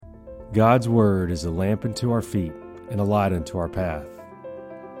God's Word is a lamp unto our feet and a light unto our path.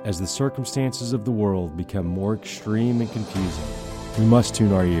 As the circumstances of the world become more extreme and confusing, we must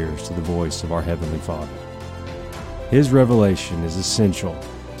tune our ears to the voice of our Heavenly Father. His revelation is essential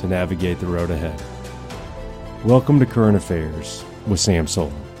to navigate the road ahead. Welcome to Current Affairs with Sam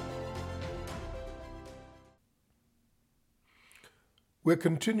Solon. We're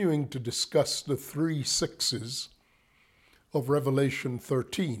continuing to discuss the 3 6s of Revelation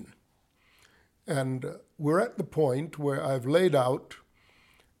 13. And we're at the point where I've laid out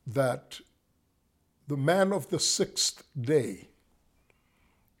that the man of the 6th day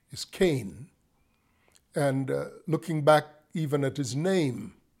is Cain. And looking back even at his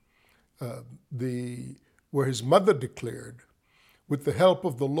name, where his mother declared, with the help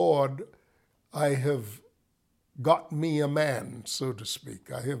of the Lord, I have got me a man, so to speak.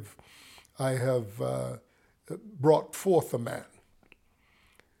 I have brought forth a man.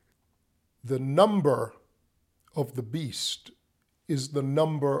 The number of the beast is the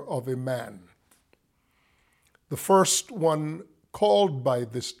number of a man. The first one called by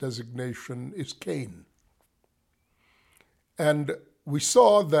this designation is Cain. And we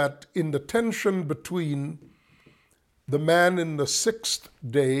saw that in the tension between the man in the 6th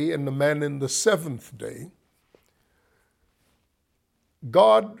day and the man in the 7th day,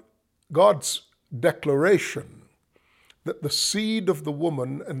 God's declaration that the seed of the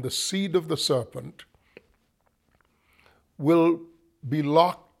woman and the seed of the serpent will be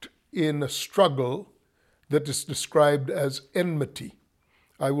locked in a struggle that is described as enmity.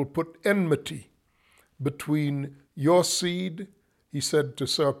 I will put enmity between your seed, he said to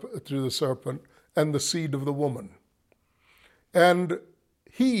the serpent, and the seed of the woman. And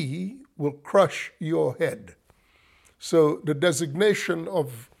he will crush your head. So the designation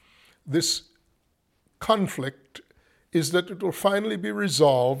of this conflict is that it will finally be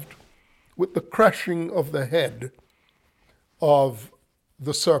resolved with the crushing of the head of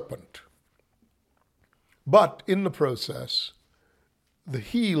the serpent. But in the process, the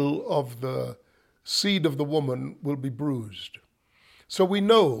heel of the seed of the woman will be bruised. So we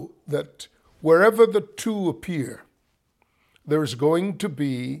know that wherever the two appear, there is going to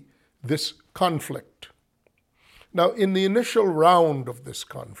be this conflict. Now, in the initial round of this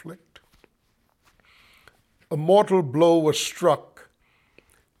conflict, a mortal blow was struck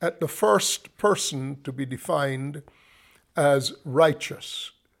at the first person to be defined as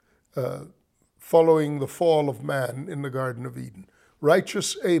righteous, following the fall of man in the Garden of Eden.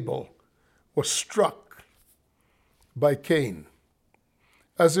 Righteous Abel was struck by Cain.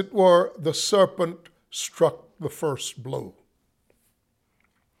 As it were, the serpent struck the first blow.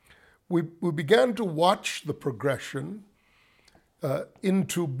 We began to watch the progression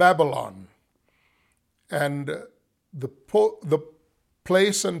into Babylon. And the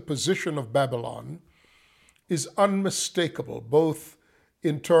place and position of Babylon is unmistakable, both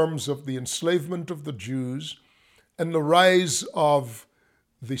in terms of the enslavement of the Jews and the rise of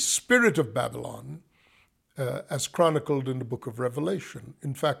the spirit of Babylon, as chronicled in the book of Revelation.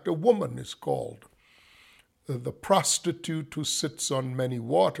 In fact, a woman is called the prostitute who sits on many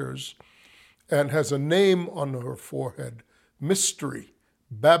waters and has a name on her forehead, Mystery,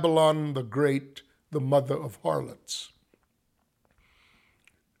 Babylon the Great, the mother of harlots.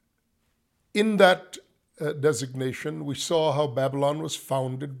 In that designation, we saw how Babylon was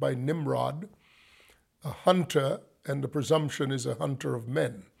founded by Nimrod, a hunter, and the presumption is a hunter of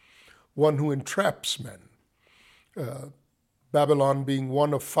men, one who entraps men. Babylon being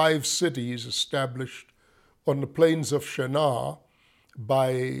one of 5 cities established on the plains of Shinar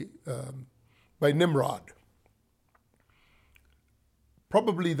by Nimrod.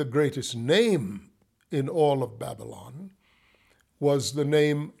 Probably the greatest name in all of Babylon was the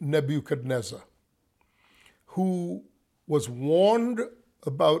name Nebuchadnezzar, who was warned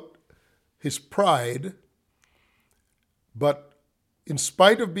about his pride, but in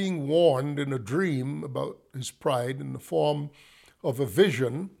spite of being warned in a dream about his pride in the form of a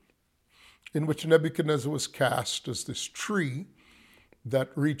vision in which Nebuchadnezzar was cast as this tree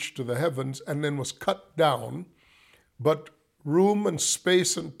that reached to the heavens and then was cut down, but room and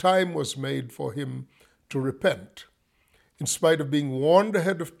space and time was made for him to repent. In spite of being warned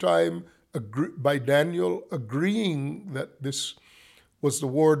ahead of time by Daniel, agreeing that this was the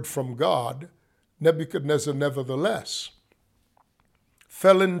word from God, Nebuchadnezzar nevertheless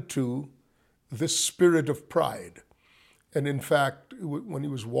fell into this spirit of pride. And in fact, when he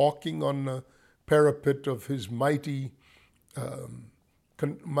was walking on the parapet of his mighty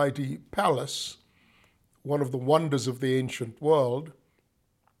palace, one of the wonders of the ancient world,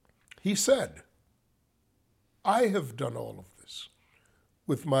 he said, I have done all of this.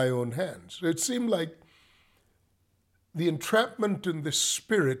 with my own hands. It seemed like the entrapment in this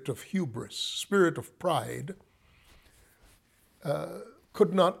spirit of hubris, spirit of pride,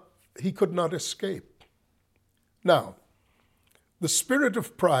 he could not escape. Now, the spirit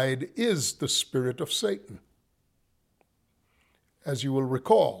of pride is the spirit of Satan. As you will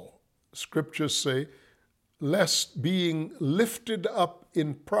recall, scriptures say, lest being lifted up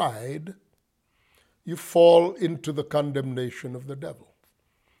in pride, you fall into the condemnation of the devil.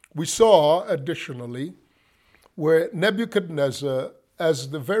 We saw, additionally, where Nebuchadnezzar, as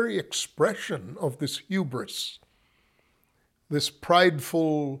the very expression of this hubris, this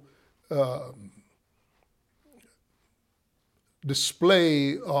prideful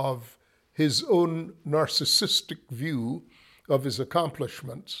display of his own narcissistic view of his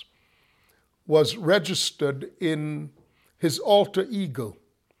accomplishments, was registered in his alter ego,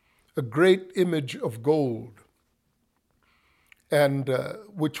 a great image of gold, and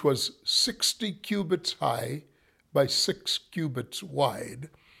which was 60 cubits high by 6 cubits wide,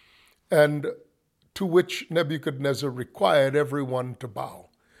 and to which Nebuchadnezzar required everyone to bow,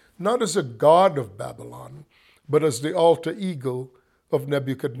 not as a god of Babylon, but as the alter ego of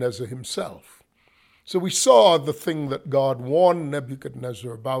Nebuchadnezzar himself. So we saw the thing that God warned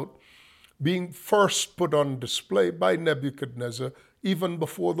Nebuchadnezzar about being first put on display by Nebuchadnezzar even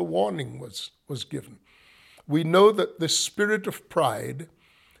before the warning was given. We know that this spirit of pride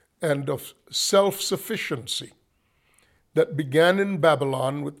and of self-sufficiency that began in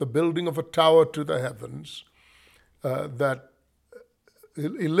Babylon with the building of a tower to the heavens, that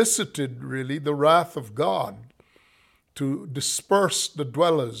elicited really the wrath of God to disperse the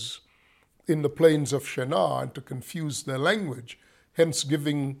dwellers in the plains of Shinar and to confuse their language, hence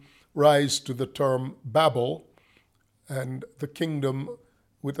giving rise to the term Babel and the kingdom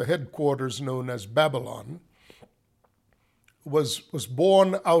with a headquarters known as Babylon, was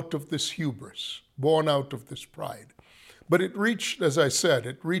born out of this hubris, born out of this pride. But it reached, as I said,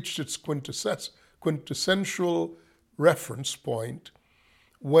 it reached its quintessential reference point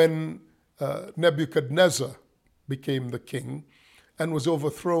when Nebuchadnezzar became the king and was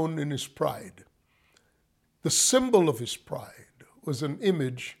overthrown in his pride. The symbol of his pride was an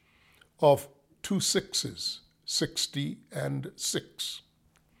image of 2 6s, 60 and 6.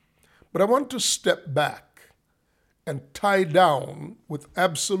 But I want to step back and tie down with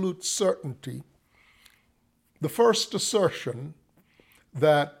absolute certainty the first assertion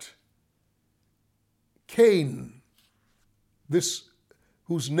that Cain, this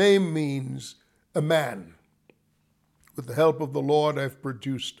whose name means a man, with the help of the Lord I've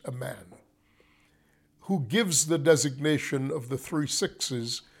produced a man, who gives the designation of the 3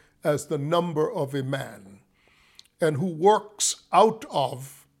 6s as the number of a man, and who works out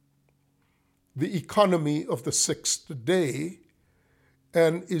of the economy of the 6th day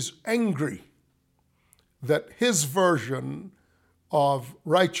and is angry that his version of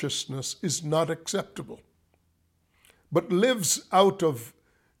righteousness is not acceptable, but lives out of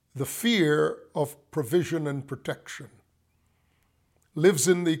the fear of provision and protection, lives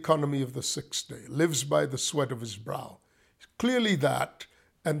in the economy of the 6th day, lives by the sweat of his brow. Clearly that,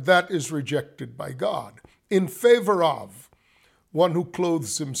 and that is rejected by God, in favor of one who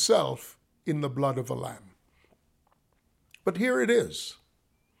clothes himself in the blood of a lamb. But here it is.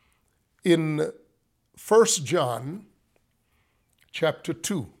 In 1 John chapter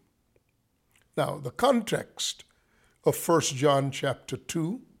 2. Now, the context of 1 John chapter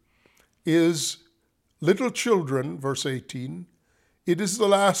 2 is, little children, verse 18, it is the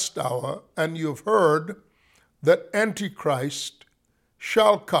last hour, and you have heard that Antichrist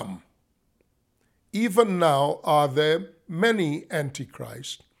shall come. Even now are there many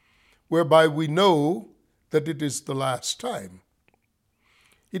Antichrists, whereby we know that it is the last time.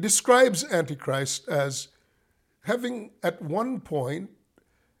 He describes Antichrist as having at one point,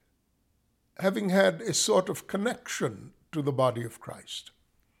 having had a sort of connection to the body of Christ,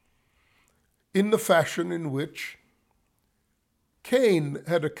 in the fashion in which Cain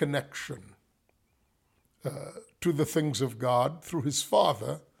had a connection to the things of God through his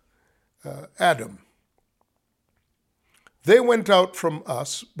father, Adam. They went out from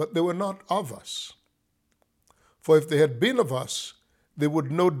us, but they were not of us. For if they had been of us, they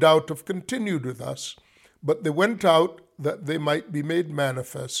would no doubt have continued with us, but they went out that they might be made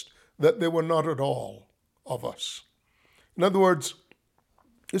manifest that they were not at all of us. In other words,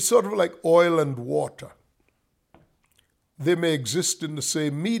 it's sort of like oil and water. They may exist in the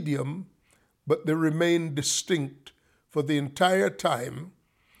same medium, but they remain distinct for the entire time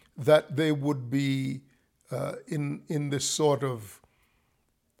that they would be in this sort of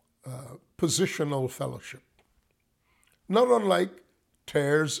positional fellowship. Not unlike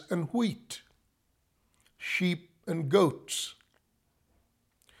tares and wheat, sheep and goats.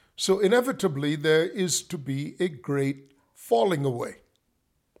 So inevitably there is to be a great falling away,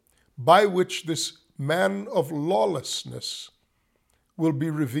 by which this man of lawlessness will be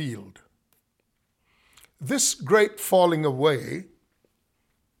revealed. This great falling away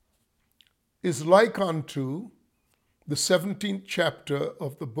is like unto the 17th chapter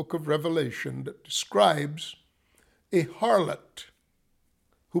of the book of Revelation that describes a harlot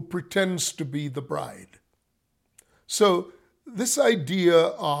who pretends to be the bride. So this idea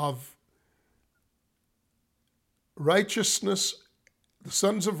of righteousness, the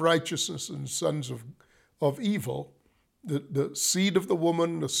sons of righteousness and sons of evil, the seed of the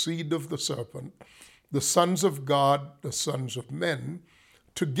woman, the seed of the serpent, the sons of God, the sons of men,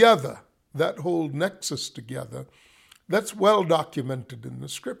 together, that whole nexus together, that's well documented in the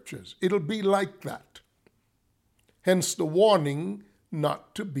scriptures. It'll be like that. Hence the warning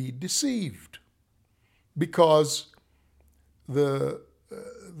not to be deceived, because the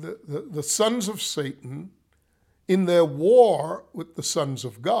sons of Satan, in their war with the sons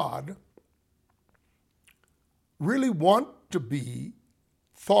of God, really want to be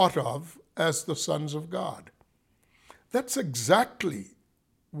thought of as the sons of God. That's exactly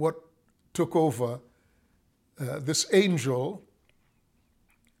what took over this angel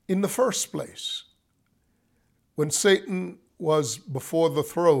in the first place. When Satan was before the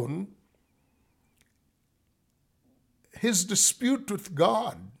throne, his dispute with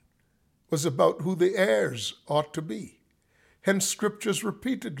God was about who the heirs ought to be. Hence, scriptures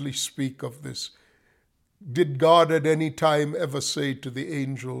repeatedly speak of this. Did God at any time ever say to the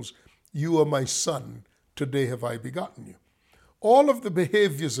angels, "You are my son, today have I begotten you"? All of the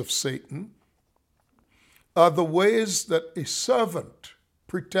behaviors of Satan are the ways that a servant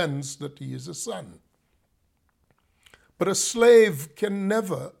pretends that he is a son. But a slave can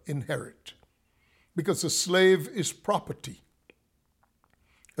never inherit, because a slave is property.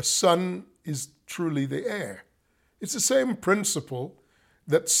 A son is truly the heir. It's the same principle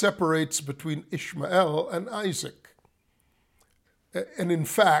that separates between Ishmael and Isaac. And in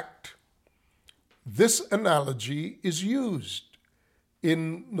fact, this analogy is used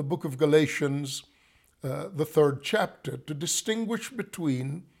in the book of Galatians, the 3rd chapter, to distinguish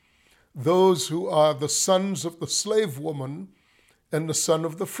between those who are the sons of the slave woman and the son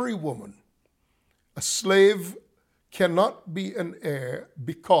of the free woman. A slave cannot be an heir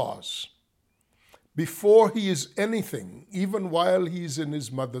because before he is anything, even while he is in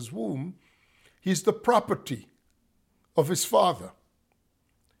his mother's womb, he's the property of his father.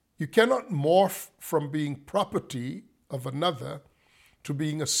 You cannot morph from being property of another to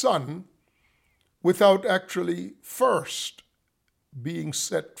being a son without actually first being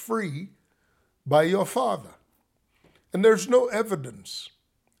set free by your father. And there's no evidence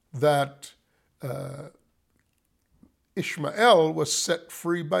that Ishmael was set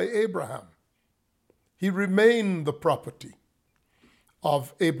free by Abraham. He remained the property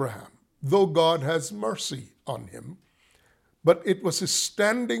of Abraham, though God has mercy on him. But it was his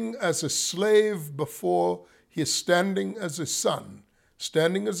standing as a slave before his standing as a son.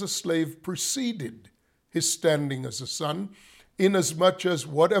 Standing as a slave preceded his standing as a son, inasmuch as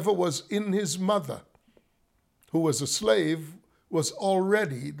whatever was in his mother, who was a slave, was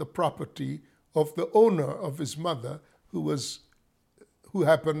already the property of the owner of his mother, who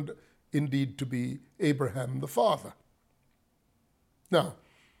happened indeed to be Abraham the father. Now,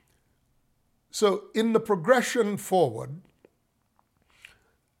 so in the progression forward,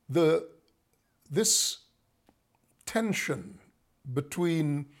 this tension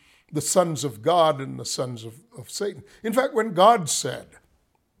between the sons of God and the sons of Satan. In fact, when God said,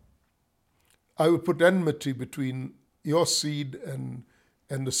 "I will put enmity between your seed and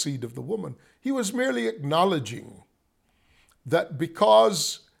the seed of the woman," he was merely acknowledging that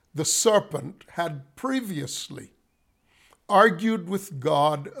because the serpent had previously argued with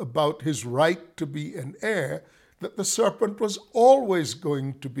God about his right to be an heir, that the serpent was always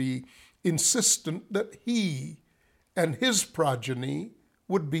going to be insistent that he and his progeny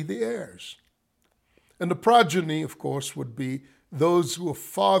would be the heirs. And the progeny, of course, would be those who are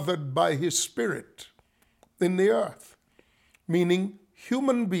fathered by his spirit in the earth, meaning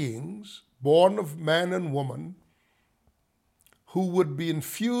human beings born of man and woman who would be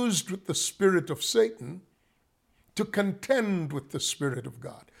infused with the spirit of Satan to contend with the Spirit of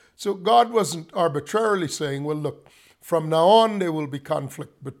God. So God wasn't arbitrarily saying, well, look, from now on there will be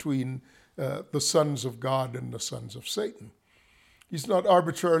conflict between the sons of God and the sons of Satan. He's not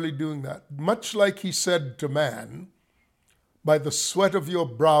arbitrarily doing that. Much like he said to man, by the sweat of your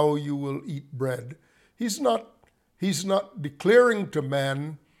brow you will eat bread. He's not He's not declaring to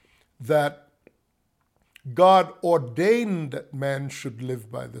man that God ordained that man should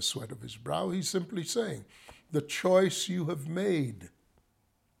live by the sweat of his brow. He's simply saying, the choice you have made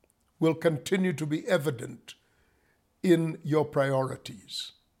will continue to be evident in your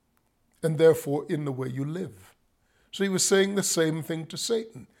priorities and therefore in the way you live. So he was saying the same thing to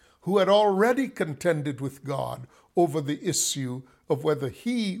Satan, who had already contended with God over the issue of whether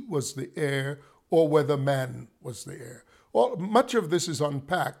he was the heir or whether man was the heir. Much of this is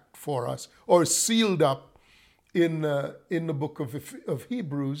unpacked for us, or is sealed up in the book of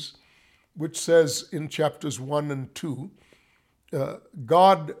Hebrews, which says in chapters 1 and 2,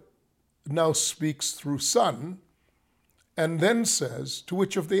 God now speaks through Son, and then says, to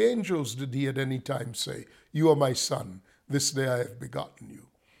which of the angels did he at any time say, you are my son, this day I have begotten you?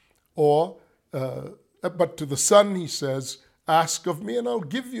 Or, but to the Son he says, ask of me and I'll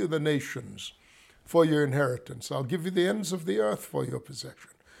give you the nations for your inheritance. I'll give you the ends of the earth for your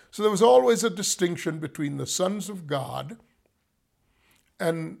possession. So there was always a distinction between the sons of God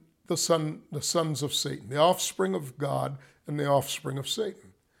and the sons of Satan, the offspring of God and the offspring of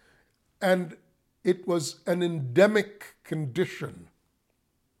Satan. And it was an endemic condition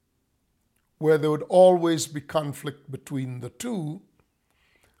where there would always be conflict between the two,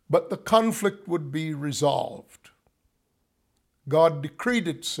 but the conflict would be resolved. God decreed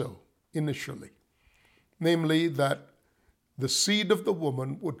it so initially, namely that the seed of the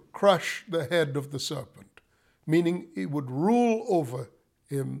woman would crush the head of the serpent, meaning it would rule over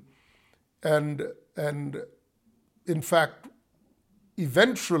him, and in fact,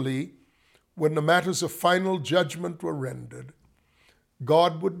 eventually, when the matters of final judgment were rendered,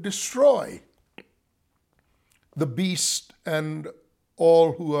 God would destroy the beast and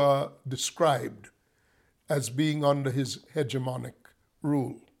all who are described as being under his hegemonic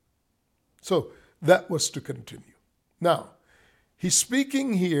rule. So that was to continue. Now, he's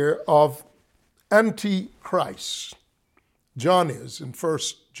speaking here of Antichrist. John is in 1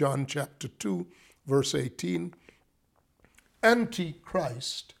 John chapter 2, verse 18.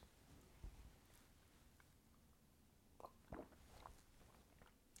 Antichrist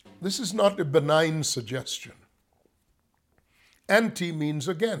this is not a benign suggestion. Anti means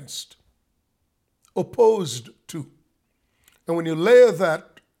against, opposed to. And when you layer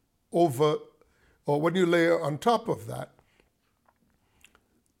that over, or when you layer on top of that,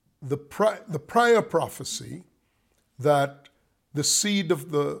 the prior prophecy that the seed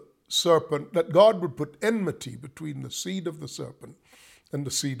of the serpent, that God would put enmity between the seed of the serpent and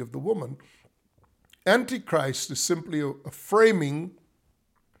the seed of the woman, Antichrist is simply a framing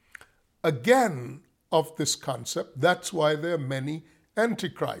again of this concept. That's why there are many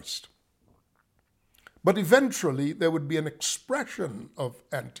Antichrist. But eventually there would be an expression of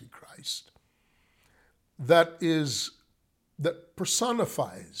Antichrist that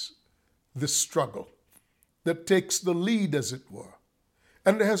personifies this struggle, that takes the lead, as it were.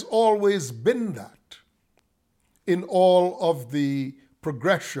 And there has always been that in all of the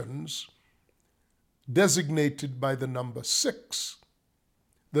progressions designated by the number 6,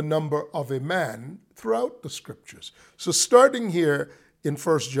 the number of a man throughout the scriptures. So starting here in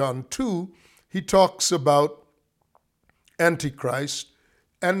 1 John 2, he talks about Antichrist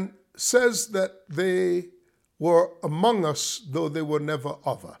and says that they were among us, though they were never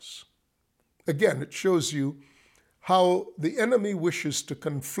of us. Again, it shows you how the enemy wishes to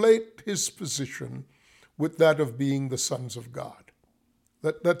conflate his position with that of being the sons of God.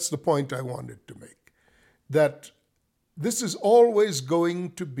 That's the point I wanted to make. That this is always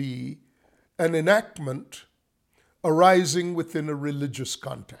going to be an enactment arising within a religious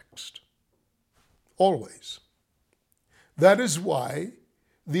context. Always. That is why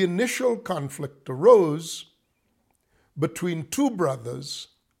the initial conflict arose between two brothers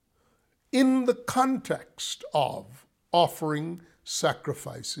in the context of offering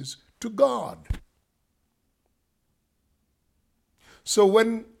sacrifices to God. So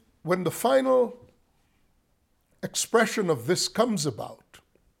when the final expression of this comes about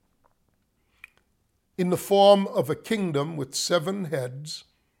in the form of a kingdom with 7 heads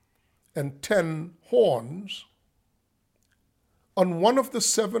and 10 horns, on one of the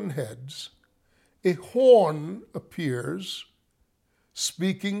 7 heads, a horn appears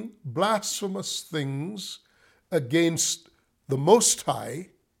speaking blasphemous things against the Most High,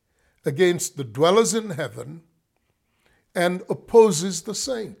 against the dwellers in heaven, and opposes the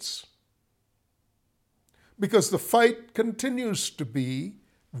saints. Because the fight continues to be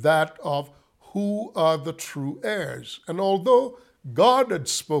that of who are the true heirs. And although God had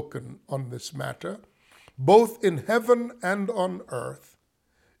spoken on this matter, both in heaven and on earth,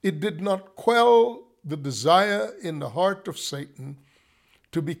 it did not quell the desire in the heart of Satan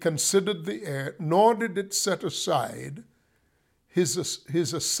to be considered the heir, nor did it set aside his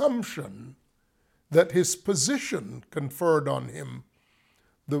assumption that his position conferred on him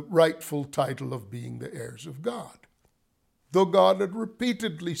the rightful title of being the heirs of God. Though God had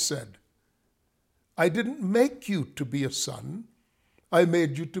repeatedly said, I didn't make you to be a son, I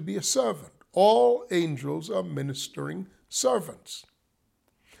made you to be a servant. All angels are ministering servants.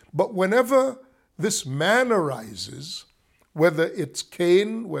 But whenever this man arises, whether it's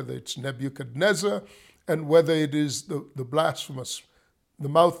Cain, whether it's Nebuchadnezzar, and whether it is the blasphemous, the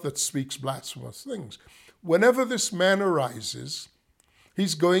mouth that speaks blasphemous things, whenever this man arises,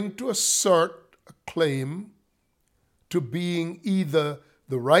 he's going to assert a claim to being either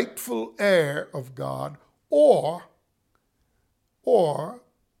the rightful heir of God or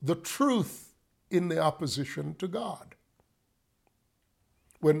the truth in the opposition to God.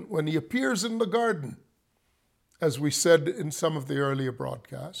 When he appears in the garden, as we said in some of the earlier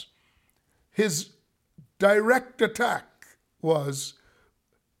broadcasts, his direct attack was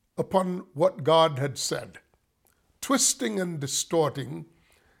upon what God had said, twisting and distorting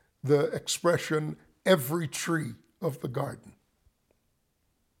the expression, every tree of the garden.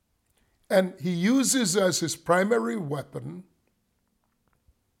 And he uses as his primary weapon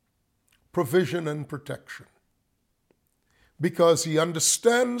provision and protection, because he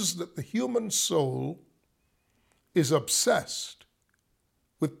understands that the human soul is obsessed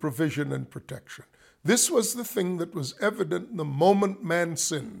with provision and protection. This was the thing that was evident the moment man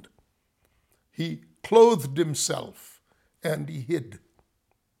sinned. He clothed himself and he hid.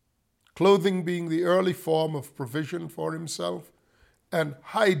 Clothing being the early form of provision for himself, and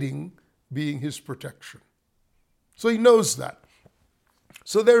hiding being his protection. So he knows that.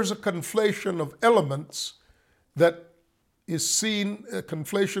 So there's a conflation of elements that is seen, a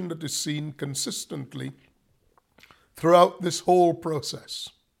conflation that is seen consistently throughout this whole process.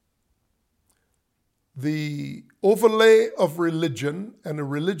 The overlay of religion and a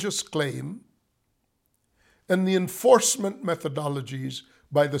religious claim, and the enforcement methodologies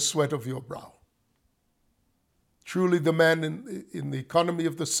by the sweat of your brow. Truly the man in the economy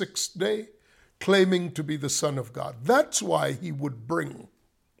of the sixth day, claiming to be the Son of God. That's why he would bring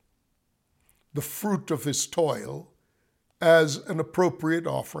the fruit of his toil as an appropriate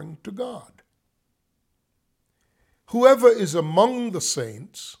offering to God. Whoever is among the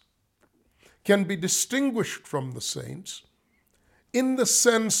saints can be distinguished from the saints in the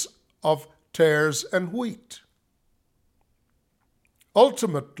sense of tares and wheat.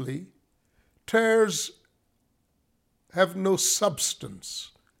 Ultimately, tares have no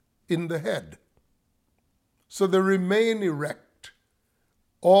substance in the head, so they remain erect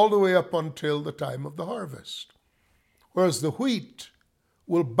all the way up until the time of the harvest, whereas the wheat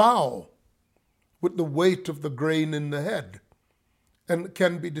will bow with the weight of the grain in the head and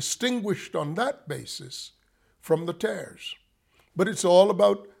can be distinguished on that basis from the tares. But it's all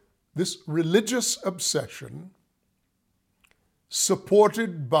about this religious obsession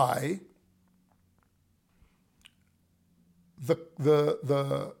supported by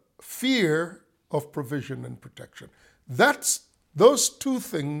the fear of provision and protection. Those two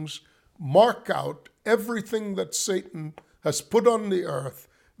things mark out everything that Satan has put on the earth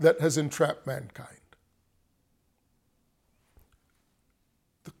that has entrapped mankind.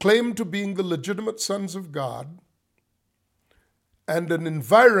 The claim to being the legitimate sons of God and an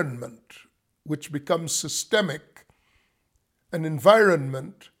environment which becomes systemic, an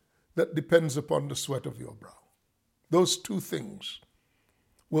environment that depends upon the sweat of your brow. Those two things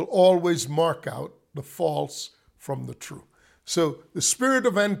will always mark out the false from the true. So the spirit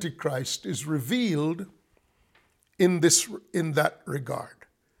of Antichrist is revealed in that regard.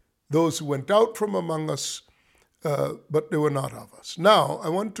 Those who went out from among us, but they were not of us. Now, I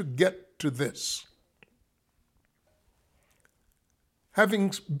want to get to this.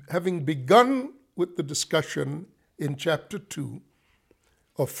 Having begun with the discussion in chapter 2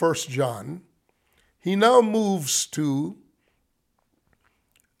 of 1 John, he now moves to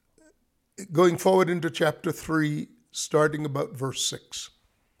going forward into chapter 3, starting about verse 6.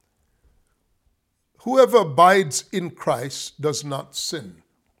 Whoever abides in Christ does not sin.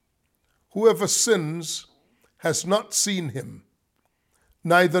 Whoever sins has not seen him,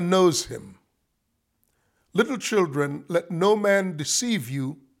 neither knows him. Little children, let no man deceive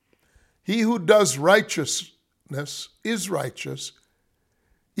you. He who does righteousness is righteous,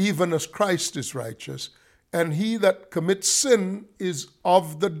 even as Christ is righteous, and he that commits sin is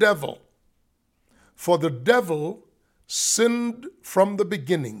of the devil. For the devil sinned from the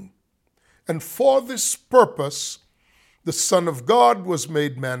beginning, and for this purpose the Son of God was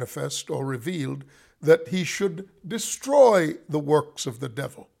made manifest or revealed, that he should destroy the works of the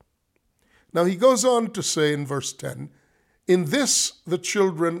devil. Now he goes on to say in verse 10, in this the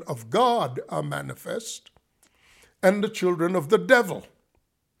children of God are manifest, and the children of the devil.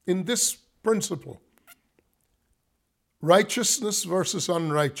 In this principle, righteousness versus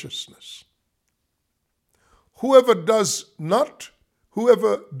unrighteousness. Whoever does not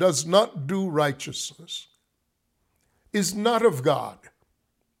do righteousness is not of God.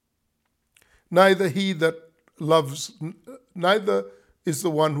 Neither is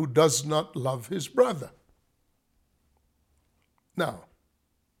the one who does not love his brother. Now,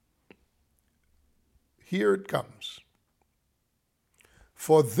 here it comes.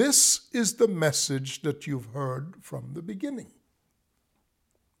 For this is the message that you've heard from the beginning.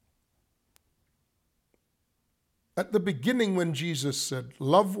 At the beginning, when Jesus said,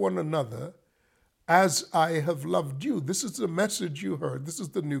 love one another as I have loved you, this is the message you heard. This is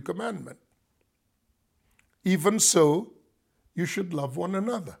the new commandment. Even so, you should love one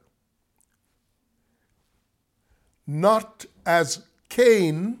another. Not as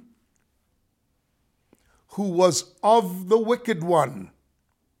Cain, who was of the wicked one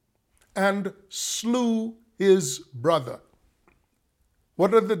and slew his brother.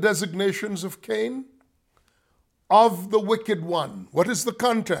 What are the designations of Cain? Of the wicked one. What is the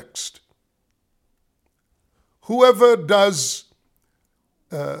context? Whoever does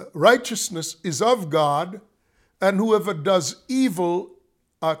righteousness is of God, and whoever does evil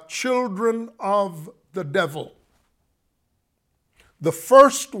are children of the devil. The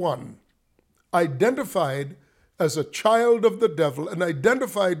first one, identified as a child of the devil and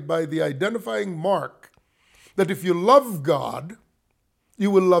identified by the identifying mark that if you love God,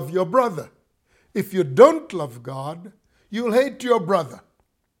 you will love your brother. If you don't love God, you'll hate your brother.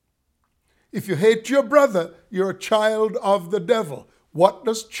 If you hate your brother, you're a child of the devil. What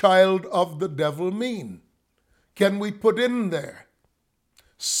does child of the devil mean? Can we put in there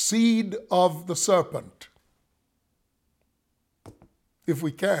seed of the serpent? If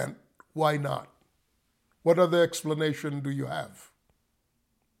we can't, why not? What other explanation do you have?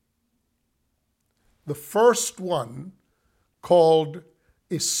 The first one, called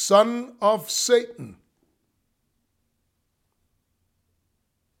a son of Satan,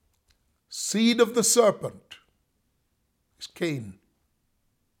 seed of the serpent, is Cain,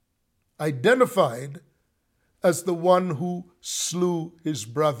 identified as the one who slew his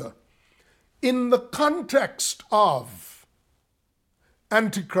brother. In the context of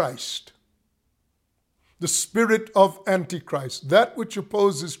Antichrist, the spirit of Antichrist, that which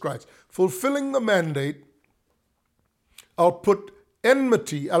opposes Christ, fulfilling the mandate, I'll put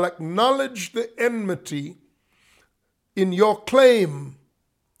enmity, I'll acknowledge the enmity in your claim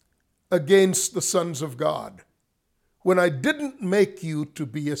against the sons of God. When I didn't make you to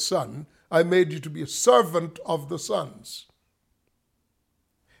be a son, I made you to be a servant of the sons.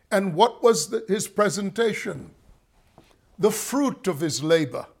 And what was his presentation? The fruit of his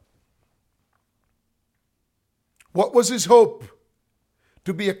labor. What was his hope?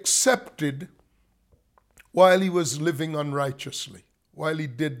 To be accepted while he was living unrighteously, while he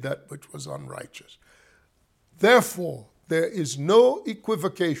did that which was unrighteous. Therefore, there is no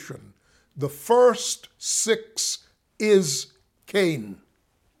equivocation. The first 6 is Cain.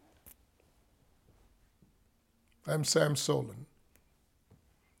 I'm Sam Solon.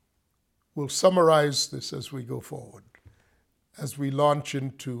 We'll summarize this as we go forward, as we launch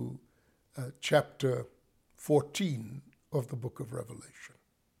into chapter 14 of the book of Revelation.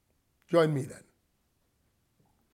 Join me then.